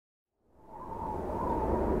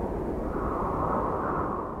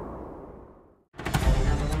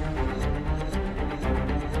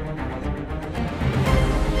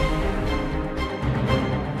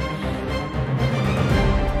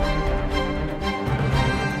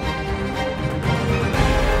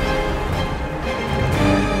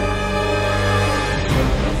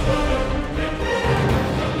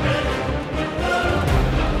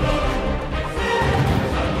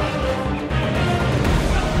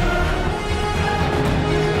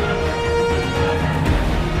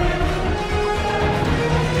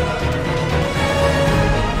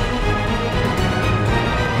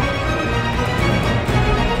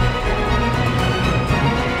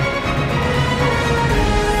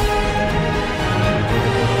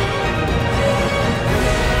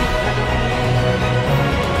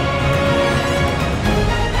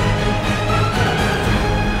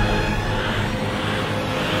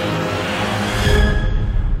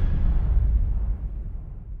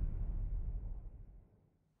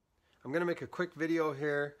I'm going to make a quick video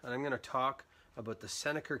here, and I'm going to talk about the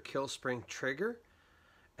Seneca kill spring trigger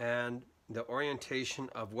and the orientation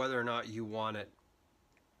of whether or not you want it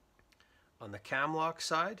on the cam lock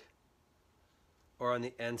side or on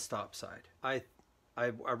the end stop side. I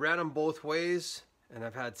ran them both ways, and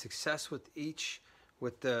I've had success with each.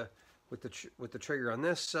 With the trigger on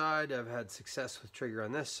this side, I've had success with trigger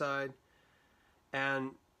on this side.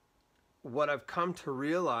 And what I've come to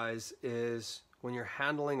realize is when you're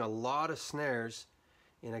handling a lot of snares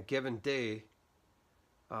in a given day,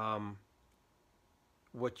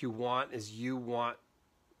 what you want is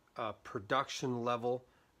a production level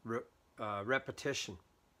repetition.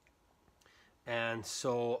 And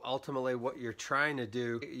so ultimately what you're trying to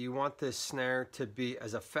do, you want this snare to be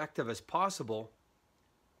as effective as possible,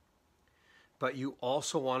 but you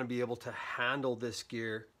also want to be able to handle this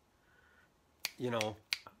gear. You know,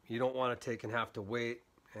 you don't want to take and have to wait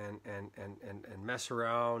and mess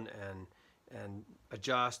around and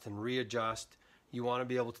adjust and readjust. You want to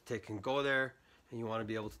be able to take and go there, and you want to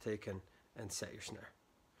be able to take and set your snare.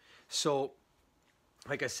 So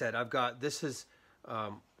like I said, I've got, this is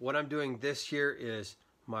what I'm doing this year is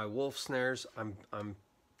my wolf snares. I'm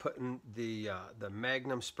putting the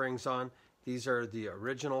Magnum springs on. These are the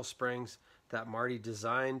original springs that Marty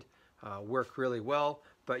designed. Work really well,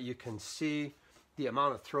 but you can see the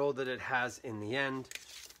amount of throw that it has in the end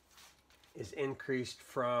is increased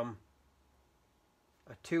from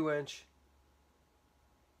a 2-inch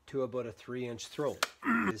to about a 3-inch throw.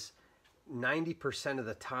 Is 90% of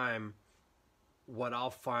the time what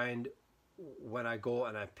I'll find when I go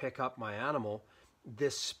and I pick up my animal,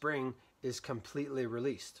 this spring is completely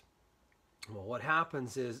released. Well, what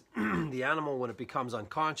happens is the animal, when it becomes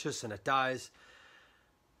unconscious and it dies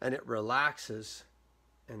and it relaxes,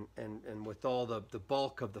 and with all the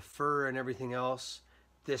bulk of the fur and everything else,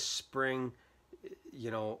 this spring, you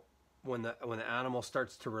know, when the animal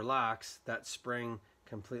starts to relax, that spring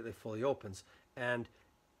completely fully opens. And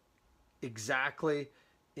exactly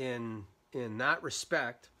in that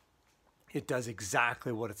respect, it does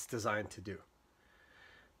exactly what it's designed to do.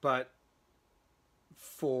 But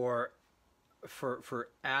for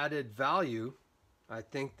added value, I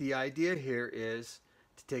think the idea here is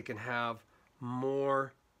to take and have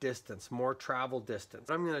more distance, more travel distance.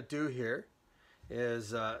 What I'm going to do here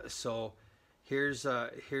is so here's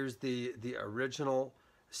the original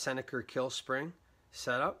Seneca kill spring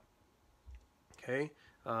setup. Okay,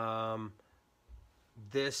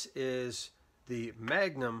 this is the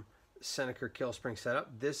Magnum Seneca kill spring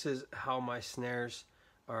setup. This is how my snares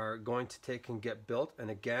are going to take and get built. And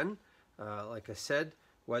again, like I said,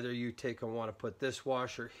 whether you take and want to put this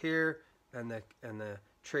washer here and the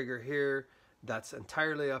trigger here, that's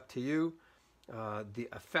entirely up to you. The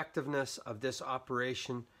effectiveness of this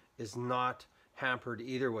operation is not hampered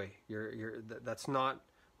either way. That's not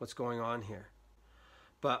what's going on here.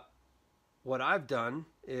 But what I've done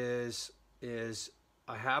is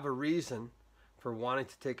I have a reason for wanting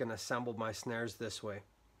to take and assemble my snares this way,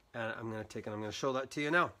 and I'm going to show that to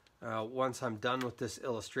you now. Once I'm done with this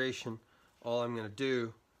illustration, all I'm going to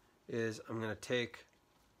do is I'm going to take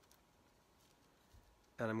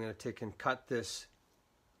and cut this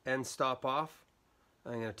end stop off.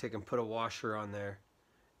 I'm going to take and put a washer on there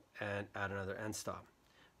and add another end stop.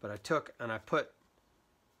 But I took and I put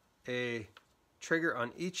a trigger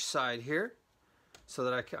on each side here, so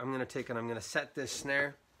that I'm going to take and I'm going to set this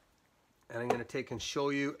snare, and I'm going to take and show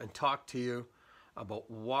you and talk to you about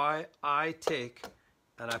why I take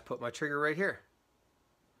and I put my trigger right here.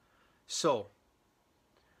 So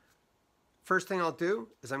first thing I'll do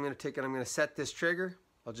is I'm going to take and I'm going to set this trigger.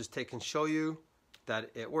 I'll just take and show you that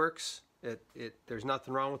it works. There's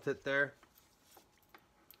nothing wrong with it there.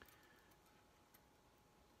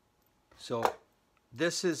 So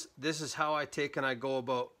this is how I take and I go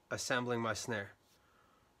about assembling my snare.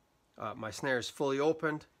 My snare is fully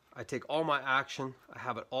opened. I take all my action. I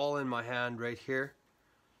have it all in my hand right here.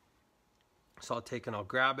 So I'll take and I'll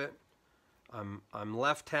grab it. I'm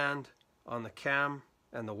left hand on the cam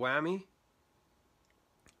and the whammy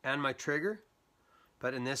and my trigger.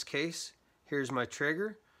 But in this case, here's my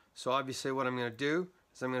trigger. So obviously what I'm going to do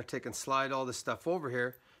is I'm going to take and slide all this stuff over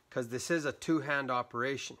here, because this is a two-hand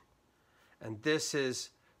operation. And this is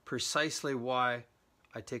precisely why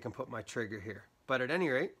I take and put my trigger here. But at any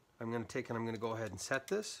rate, I'm going to take and I'm going to go ahead and set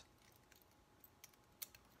this.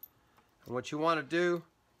 And what you want to do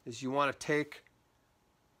is you want to take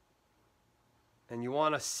and you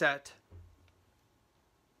want to set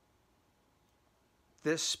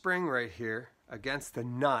this spring right here against the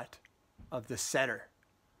nut of the setter.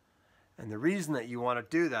 And the reason that you want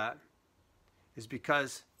to do that is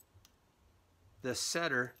because the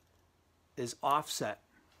setter is offset,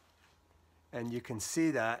 and you can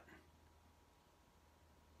see that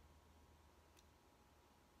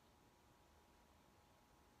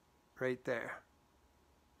right there.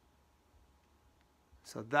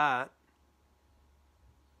 So that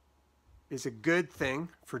is a good thing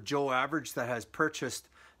for Joe Average that has purchased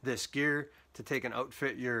this gear to take and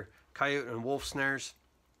outfit your coyote and wolf snares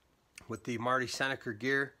with the Marty Seneca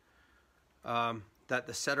gear. That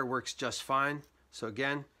the setter works just fine. So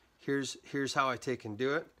again, here's how I take and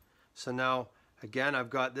do it. So now again, I've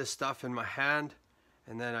got this stuff in my hand,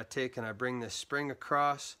 and then I take and I bring this spring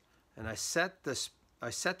across, and I set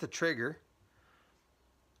the trigger.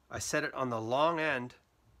 I set it on the long end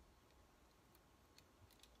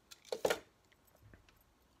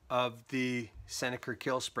of the Seneca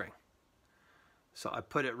kill spring. So I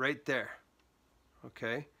put it right there.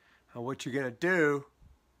 Okay. And what you're going to do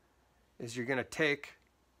is you're going to take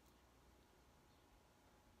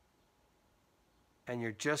and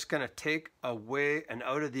you're just going to take away and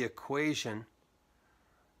out of the equation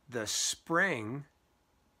the spring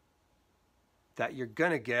that you're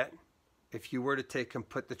going to get if you were to take and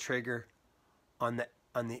put the trigger on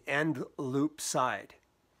the end loop side.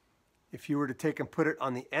 If you were to take and put it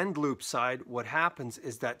on the end loop side, what happens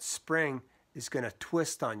is that spring is going to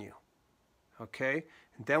twist on you. Okay?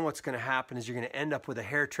 And then what's going to happen is you're going to end up with a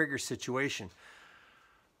hair trigger situation.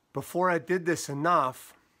 Before I did this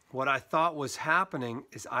enough, what I thought was happening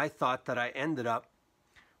is I thought that I ended up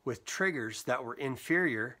with triggers that were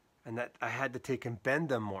inferior and that I had to take and bend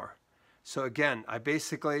them more. So again, I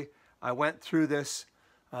went through this,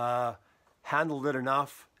 handled it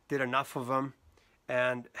enough, did enough of them,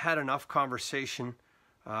 and had enough conversation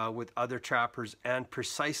with other trappers, and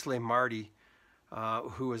precisely Marty,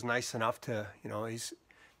 who was nice enough to, he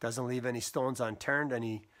doesn't leave any stones unturned, and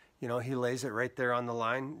he lays it right there on the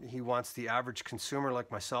line. He wants the average consumer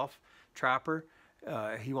like myself, trapper,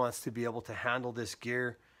 he wants to be able to handle this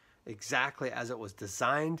gear exactly as it was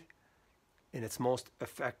designed in its most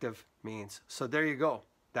effective means. So there you go.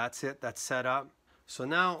 That's it. That's set up. So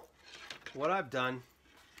now what I've done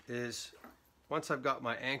is, once I've got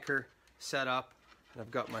my anchor set up and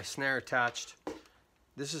I've got my snare attached,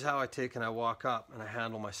 this is how I take and I walk up and I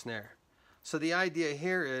handle my snare. So the idea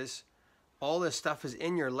here is all this stuff is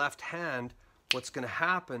in your left hand. What's going to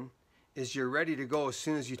happen is you're ready to go as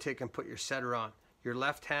soon as you take and put your setter on. Your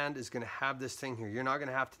left hand is going to have this thing here. You're not going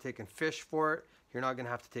to have to take and fish for it. You're not going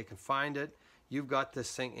to have to take and find it. You've got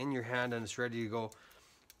this thing in your hand and it's ready to go.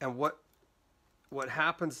 And what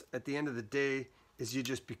happens at the end of the day is you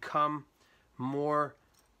just become more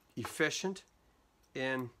efficient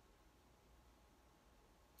in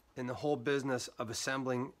the whole business of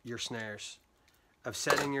assembling your snares, of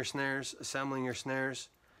setting your snares, assembling your snares,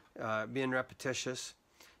 being repetitious.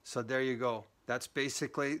 So there you go. That's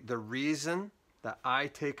basically the reason that I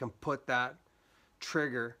take and put that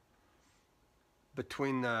trigger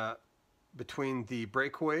between the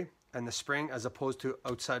breakaway and the spring, as opposed to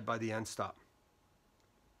outside by the end stop.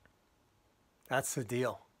 That's the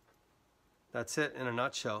deal. That's it in a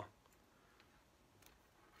nutshell.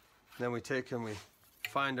 Then we take and we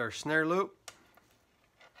find our snare loop.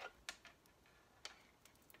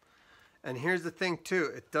 And here's the thing too,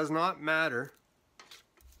 it does not matter.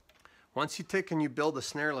 Once you take and you build a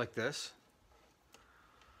snare like this,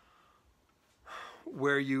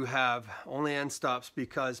 where you have only end stops,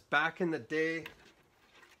 because back in the day,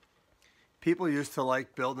 people used to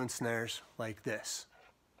like building snares like this.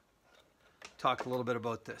 Talk a little bit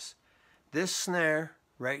about this. This snare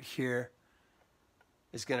right here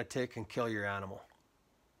is going to take and kill your animal.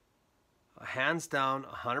 Hands down,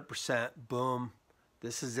 100%, boom,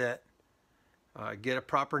 this is it. Get a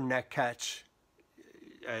proper neck catch,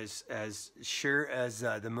 as sure as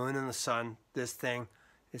the moon and the sun. This thing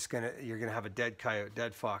is you're gonna have a dead coyote,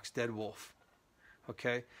 dead fox, dead wolf.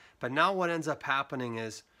 Okay, but now what ends up happening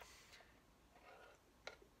is,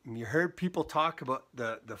 you heard people talk about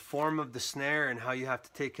the form of the snare and how you have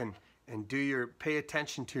to take and pay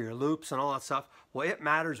attention to your loops and all that stuff. Well, it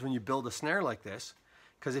matters when you build a snare like this,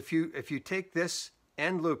 because if you take this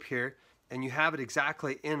end loop here and you have it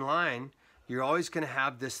exactly in line, you're always going to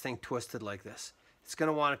have this thing twisted like this. It's going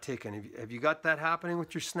to want to take in. Have you got that happening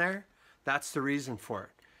with your snare? That's the reason for it.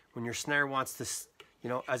 When your snare wants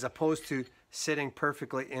to, as opposed to sitting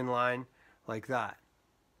perfectly in line like that.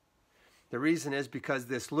 The reason is because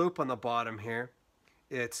this loop on the bottom here,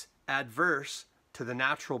 it's adverse to the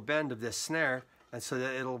natural bend of this snare, and so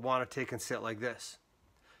that it'll want to take and sit like this.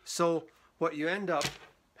 So what you end up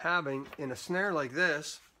having in a snare like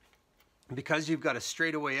this, because you've got a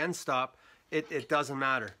straightaway end stop, it doesn't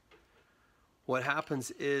matter. what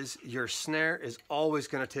happens is your snare is always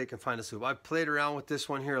going to take and find a loop. I've played around with this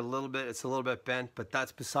one here a little bit. It's a little bit bent, but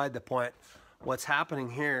that's beside the point. What's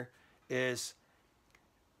happening here is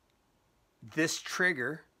this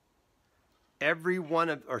trigger,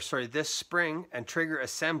 this spring and trigger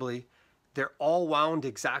assembly, they're all wound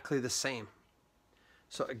exactly the same.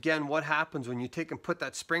 So again, what happens when you take and put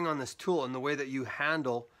that spring on this tool and the way that you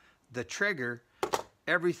handle the trigger,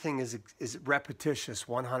 everything is repetitious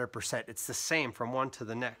 100%. It's the same from one to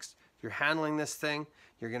the next. You're handling this thing,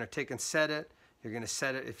 you're going to take and set it. You're going to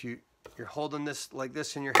set it, if you're holding this like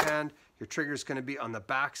this in your hand, your trigger is going to be on the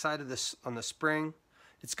back side of this, on the spring.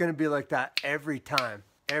 It's going to be like that every time,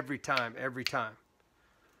 every time, every time.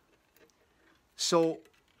 So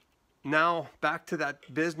now back to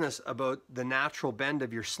that business about the natural bend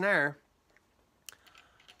of your snare.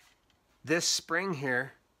 This spring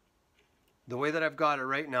here, the way that I've got it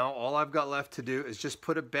right now, all I've got left to do is just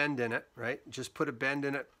put a bend in it, right? Just put a bend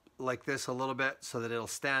in it like this a little bit so that it'll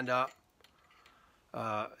stand up,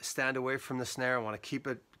 stand away from the snare. I want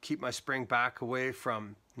to keep my spring back away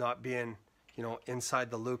from not being, you know, inside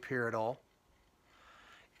the loop here at all.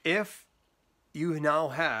 If you now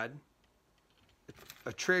had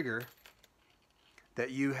a trigger that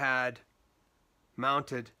you had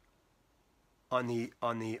mounted on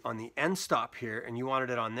the end stop here and you wanted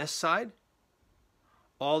it on this side,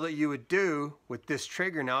 all that you would do with this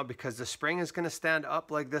trigger now, because the spring is going to stand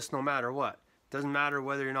up like this no matter what. Doesn't matter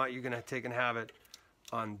whether or not you're going to take and have it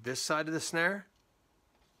on this side of the snare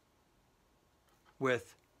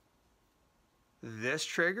with this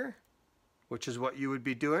trigger, which is what you would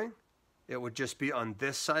be doing. It would just be on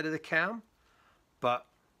this side of the cam, but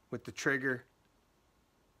with the trigger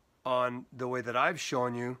on the way that I've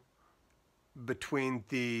shown you, between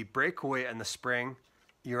the breakaway and the spring,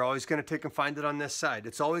 you're always going to take and find it on this side.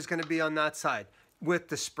 It's always going to be on that side with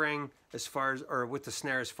the spring as far as, or with the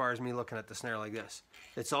snare as far as me looking at the snare like this.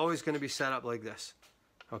 It's always going to be set up like this,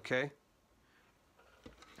 okay?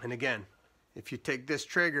 And again, if you take this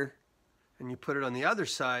trigger and you put it on the other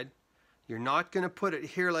side, you're not going to put it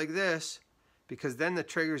here like this, because then the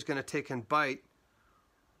trigger is going to take and bite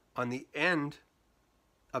on the end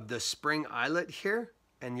of the spring eyelet here,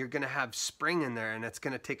 and you're going to have spring in there, and it's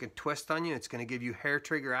going to take a twist on you. It's going to give you hair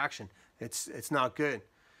trigger action. It's not good.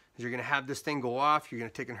 You're going to have this thing go off. You're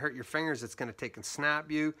going to take and hurt your fingers. It's going to take and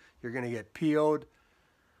snap you. You're going to get PO'd.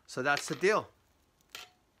 So that's the deal.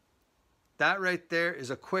 That right there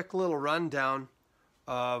is a quick little rundown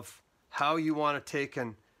of how you want to take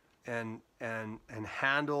and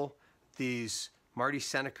handle these Marty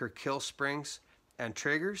Seneca kill springs and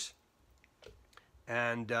triggers,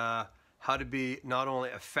 and how to be not only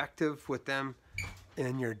effective with them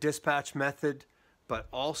in your dispatch method, but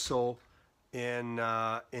also in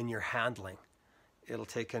your handling. It'll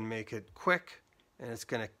take and make it quick, and it's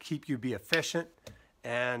going to keep you be efficient,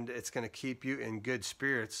 and it's going to keep you in good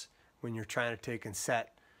spirits when you're trying to take and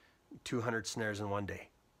set 200 snares in one day.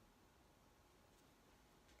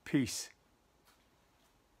 Peace.